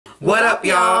What up,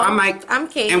 y'all? I'm Mike. I'm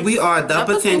Kate. And we are The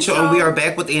Potential, and we are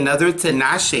back with another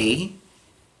TlNASHE.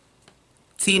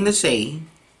 TlNASHE.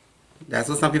 That's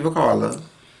what some people call her.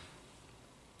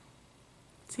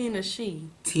 TlNASHE.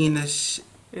 TlNASHE.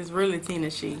 It's really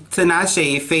TlNASHE.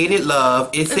 TlNASHE, Faded Love.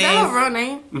 It says. Is that her real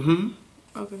name? Mm-hmm.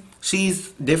 Okay.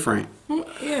 She's different.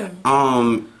 Yeah.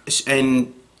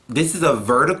 And this is a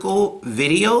vertical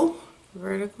video.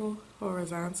 Vertical,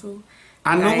 horizontal.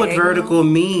 I know what vertical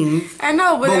means. I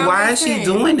know, but why is she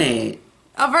doing that?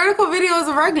 A vertical video is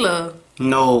a regular.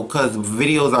 No, because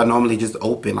videos are normally just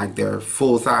open, like they're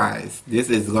full size. This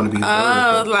is going to be vertical.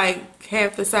 Oh, like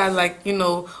half the size, like, you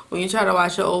know, when you try to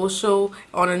watch an old show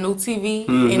on a new TV,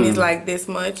 and it's like this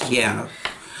much. Yeah.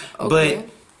 Okay. But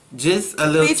just a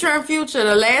little... Featuring Future.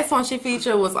 The last one she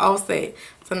featured was Offset.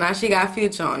 So now she got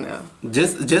Future on there.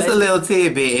 Just a little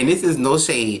tidbit, and this is no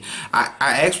shade. I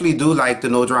actually do like the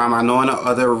No Drama. I know in the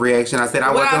other reaction I said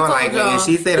I wasn't gonna like it, and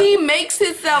she said he makes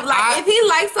himself like if he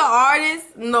likes an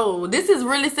artist. No, this is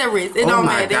really serious. It don't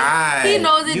matter. God. He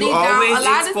knows it You deep down. always A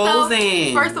lot exposing. of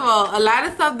stuff. First of all, a lot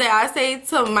of stuff that I say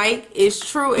to Mike is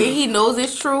true, and he knows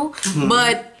it's true,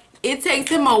 but it takes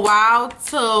him a while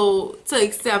to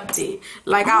accept it.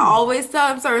 Like I always tell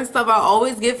him certain stuff. I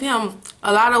always give him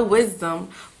a lot of wisdom,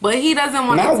 but he doesn't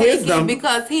want to take it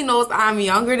because he knows I'm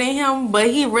younger than him.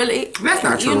 But he really, that's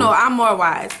not true. You know, I'm more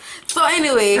wise. So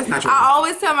anyway, that's not true. I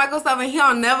always tell Michael stuff, and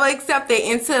he'll never accept it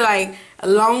until like a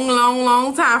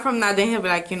long time from now. Then he'll be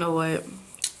like, you know what?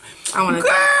 I want to.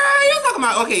 Girl, you're talking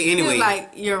about anyway. He's like,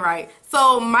 you're right.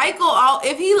 So Michael,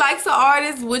 if he likes an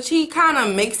artist, which he kind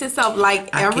of makes himself like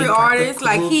every artist,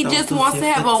 like he just wants to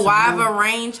have a wider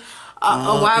range,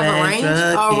 a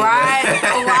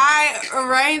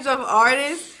range of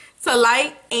artists to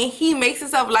like, and he makes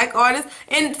himself like artists,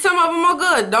 and some of them are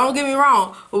good. Don't get me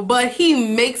wrong, but he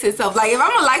makes himself like. If I'm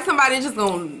gonna like somebody, it's just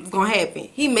gonna happen.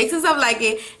 He makes himself like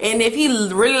it, and if he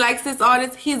really likes this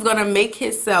artist, he's gonna make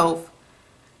himself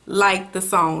like the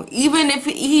song, even if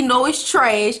he know it's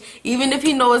trash, even if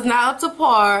he know it's not up to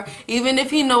par, even if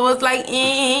he know it's like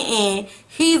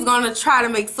he's gonna try to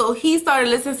make. So he started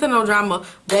listening to No Drama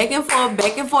back and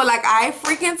forth like I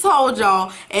freaking told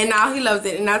y'all, and now he loves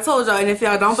it. And I told y'all, and if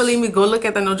y'all don't believe me, go look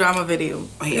at the No Drama video.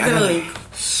 It's in the link.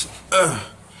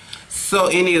 So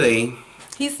anyway,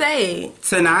 he said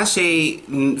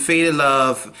TlNASHE, Faded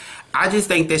Love. I just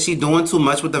think that she's doing too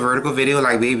much with the vertical video.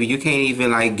 Like, baby, you can't even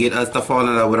like get us to fall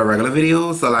in love with a regular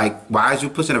video. So like, why is you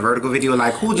pushing a vertical video?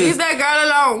 Like, who just leave that girl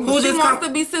alone? Who just wants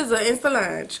to be Scissor in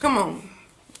TlNASHE? Come on.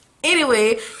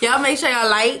 Anyway, y'all make sure y'all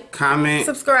like, comment,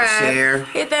 subscribe, share,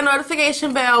 hit that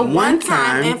notification bell one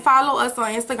time, and follow us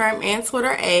on Instagram and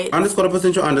Twitter at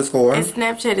 _ThePotential_ and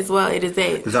Snapchat as well. It is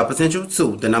at The Potential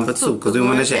 2, the number 2, because we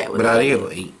want to chat without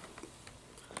able eat.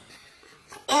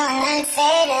 I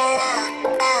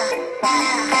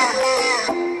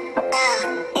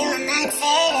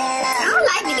don't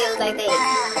like videos like that.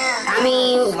 I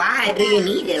mean, why do you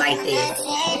need it like this?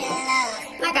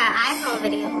 Like an iPhone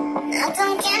video.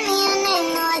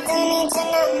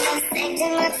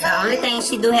 The only thing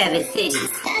she do have is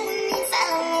titties.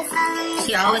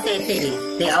 She always has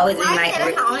titties. They always be like,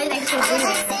 that's the only thing she do.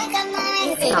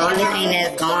 It's the only thing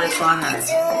that's going for her.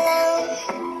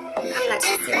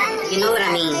 You know what I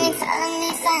mean?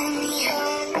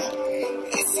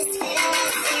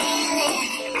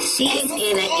 She's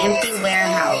in an empty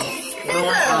warehouse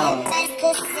going home.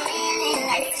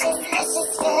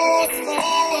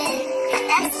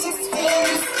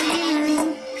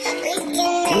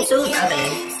 Them shoes are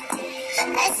there.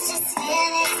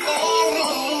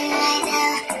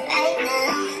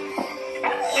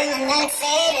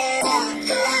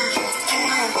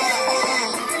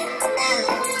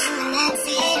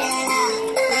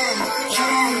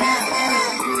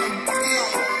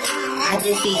 I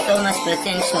just see so much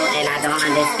potential and I don't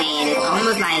understand. It's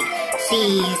almost like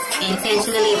she's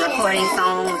intentionally recording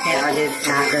songs that are just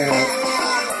not good.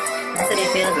 That's what it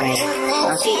feels like.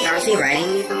 Are she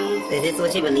writing these songs? Is this what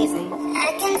she's releasing?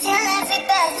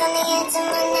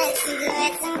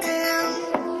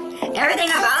 Everything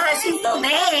about her, she's so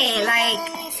bad. Like,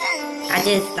 I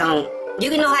just don't. You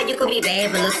can know how you could be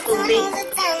bad but look stupid.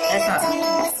 That's all.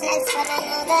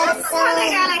 What's wrong with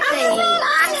a girl like that?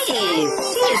 She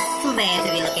is too bad to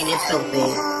be looking this stupid.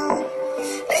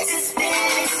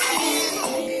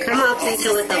 Come on,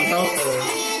 Fisher, with the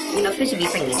vocals. You know, Fisher be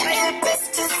singing.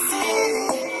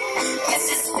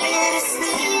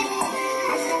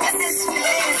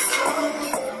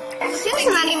 She's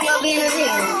not even gonna be in the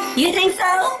video. You think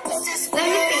so? Let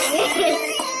me see.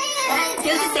 He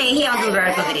was just saying he don't do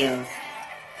vertical videos.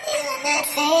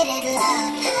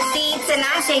 See,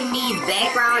 TlNASHE needs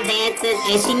background dancers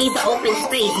and she needs an open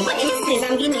space. What is this?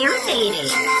 I'm getting irritated.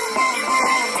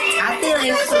 I feel like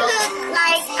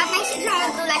like, I think she's trying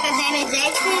to do like a Janet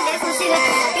Jackson. That's what she was,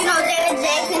 you know, Janet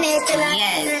Jackson and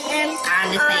TlNASHE. Yes,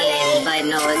 I understand, but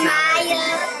no, it's not. Maya,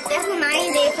 that's what Maya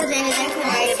did for Janet Jackson.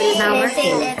 It's not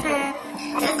working.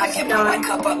 I get my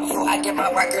cup up before I get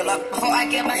my white girl up. Before I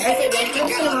get my girl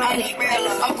up, I need real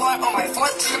love. I'm going on my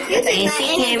fourth trip. And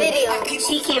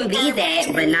she can be that,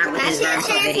 but not with this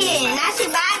vertical video. Now she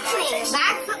boxing.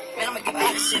 Man, I'ma get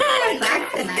back shit.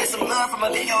 Get some love from a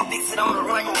video, big sit on the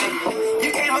run.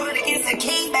 You can't hold it against the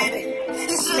king, baby. They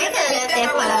could have left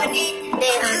that for her.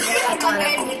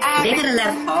 They could have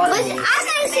left all of it. I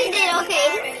think she did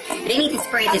okay. They need to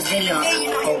spread this video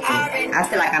open. I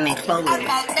feel like I'm enclosed. I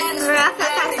feel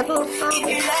like the pool.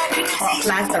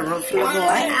 Claustrophobic.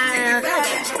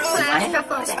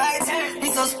 We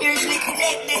so spiritually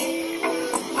connected.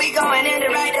 We going in the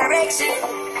right direction.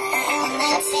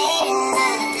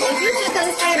 If you just could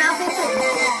have stayed off it too.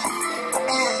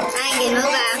 I ain't getting no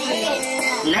vibe from it.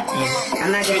 Nothing.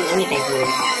 I'm not getting anything from it.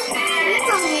 You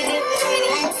gonna get it.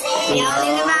 Y'all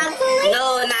in the vibe too?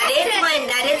 No, not this one.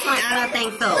 Not this one. I don't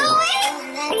think so.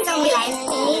 It's gonna be like,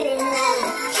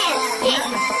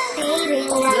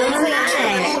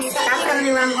 Stop telling me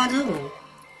what I'm gonna do.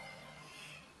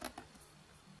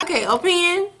 Okay,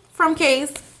 opinion from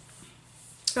Case.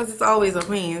 Because it's always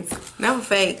opinions, never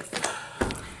fakes.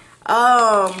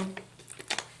 I'ma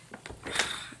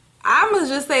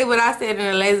just say what I said in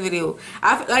the last video.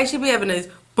 I feel like she be having this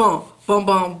bump, bump,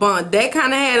 bump, bump. That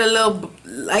kind of had a little,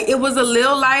 like it was a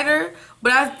little lighter,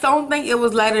 but I don't think it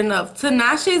was light enough.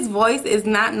 TlNASHE's voice is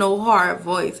not no hard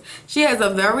voice. She has a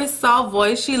very soft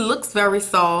voice. She looks very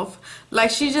soft. Like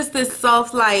she's just this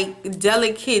soft, like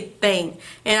delicate thing.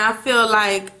 And I feel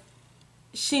like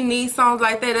she needs songs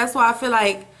like that. That's why I feel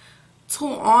like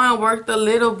TlNASHE worked a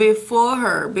little bit for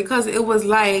her, because it was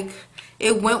like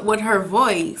it went with her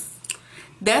voice.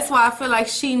 That's why I feel like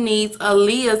she needs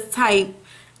Aaliyah's type.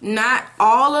 Not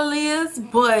all Aaliyah's,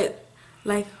 but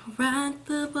like rock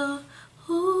the boat.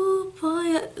 Ooh,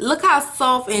 boy. Look how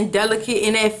soft and delicate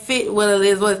and that fit with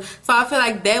Aaliyah's voice. So I feel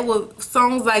like that would,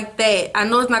 songs like that, I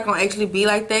know it's not gonna actually be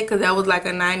like that because that was like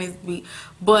a 90s beat,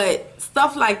 but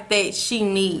stuff like that she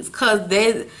needs, because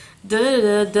that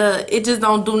it just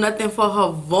don't do nothing for her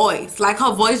voice. Like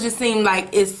her voice just seemed like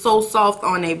it's so soft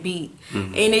on that beat,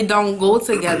 and it don't go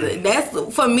together. That's,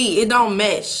 for me, it don't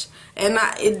mesh, and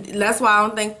that's why I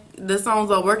don't think the songs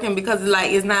are working, because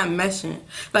like it's not meshing.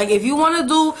 Like if you want to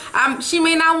do, she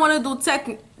may not want to do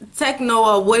techno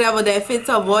or whatever that fits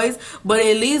her voice, but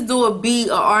at least do a beat,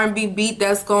 a R&B beat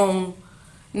that's gonna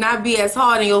not be as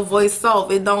hard and your voice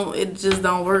soft. It just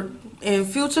don't work. And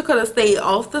Future could have stayed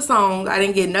off the song. I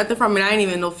didn't get nothing from it. I didn't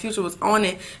even know Future was on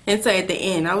it until at the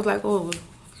end. I was like, oh,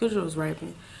 Future was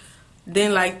rapping.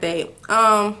 Didn't like that.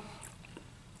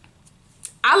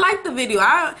 I liked the video.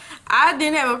 I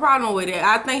didn't have a problem with it.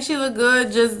 I think she looked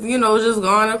good, just, you know, just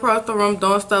going across the room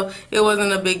doing stuff. It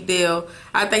wasn't a big deal.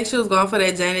 I think she was going for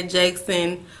that Janet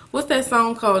Jackson. What's that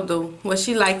song called though? Was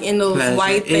she like in those Pleasure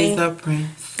white things?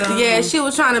 Yeah, she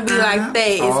was trying to be like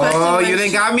that. Oh, you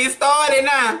done got me started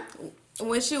now.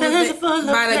 When she was by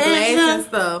the glass and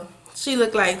stuff, she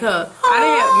looked like her. I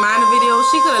didn't have mind the video.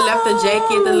 She could have left the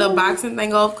jacket, the little boxing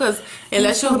thing off, because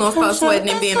unless she was gonna start sweating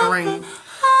and be in the ring.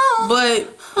 But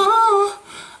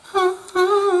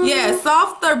yeah,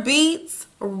 softer beats,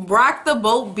 rock the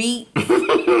boat beat.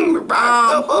 Who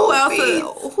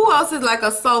else is like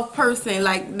a soft person,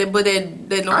 like but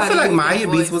that know how to do I feel like Maya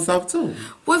voice? beats was soft too.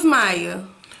 What's Maya?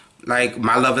 Like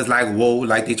My Love Is Like Whoa,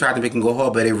 like they tried to make him go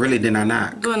hard, but it really did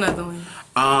not. Do another one.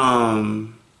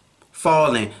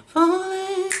 Falling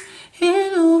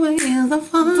in over is a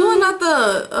falling. Do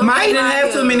another. Maya didn't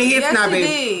have too many hits yes, now,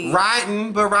 baby.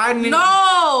 Riding, but riding.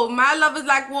 No, My Love Is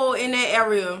Like Whoa in that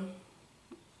area.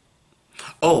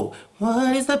 Oh,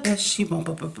 what is the best she want?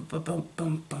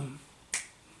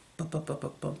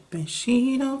 And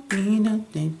she don't need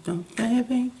nothing, don't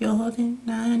baby, you're the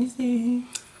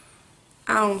 96.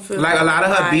 I don't feel like a lot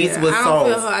of her beats was soft. I don't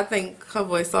feel her. I think her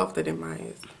voice softer than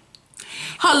Maya's.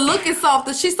 Her look is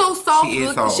softer. She's so soft. She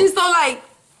is soft. She's so like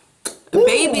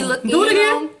baby looking. Do it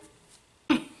again.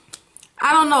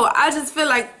 I don't know. I just feel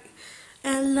like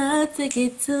I love to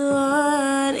get to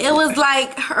one. It was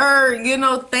like her, you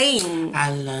know, thing.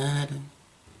 I love her.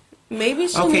 Maybe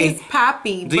she needs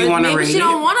poppy, Do you but maybe she it?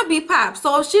 don't want to be pop.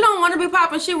 So if she don't want to be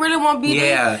pop and she really want to be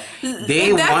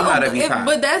they want her to be pop.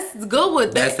 But that's good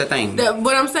with that. That's the thing.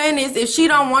 What I'm saying is, if she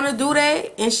don't want to do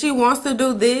that and she wants to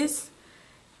do this,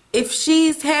 if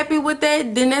she's happy with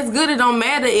that, then that's good. It don't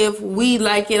matter if we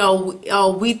like it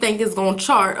or we think it's gonna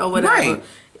chart or whatever. Right.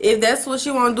 If that's what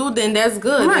she wanna do, then that's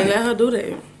good. Right. Then let her do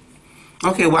that.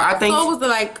 Okay, well, I think... So it was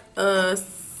like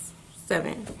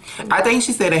 7. I think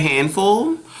she said a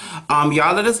handful.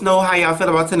 Y'all let us know how y'all feel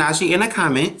about TlNASHE in the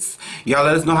comments. Y'all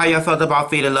let us know how y'all felt about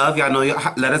Faded Love. Y'all know.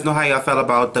 Let us know how y'all felt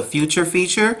about the Future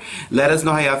feature. Let us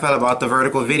know how y'all felt about the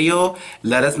Vertical video.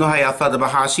 Let us know how y'all felt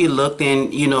about how she looked,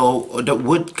 and you know,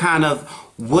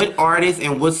 what artists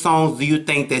and what songs do you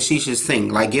think that she should sing?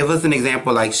 Like, give us an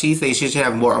example. Like, she says she should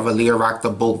have more of a Leah Rock the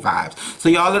Boat vibes. So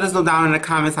y'all let us know down in the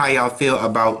comments how y'all feel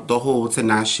about the whole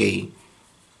TlNASHE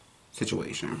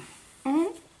situation.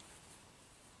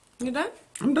 You done?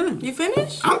 I'm done. You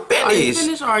finished? I'm finished. Are you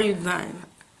finished or are you done?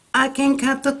 I can't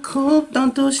count the coop,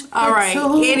 don't do shit. All right.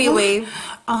 Anyway,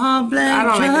 I don't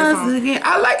like that song. Again.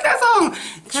 I like that song.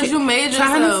 Cause you made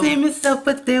Trying yourself. to see myself,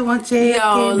 but they want you.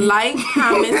 Yo, like,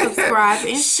 comment, subscribe,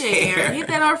 and share. Hit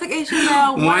that notification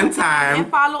bell one time. And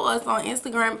follow us on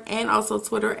Instagram and also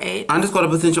Twitter at _the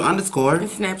potential_ and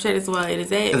Snapchat as well. It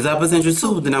is at the potential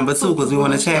 2, the number 2, because we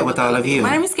want to chat with all of you.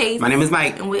 My name is Kate. My name is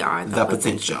Mike. And we are the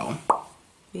potential.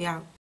 Yeah.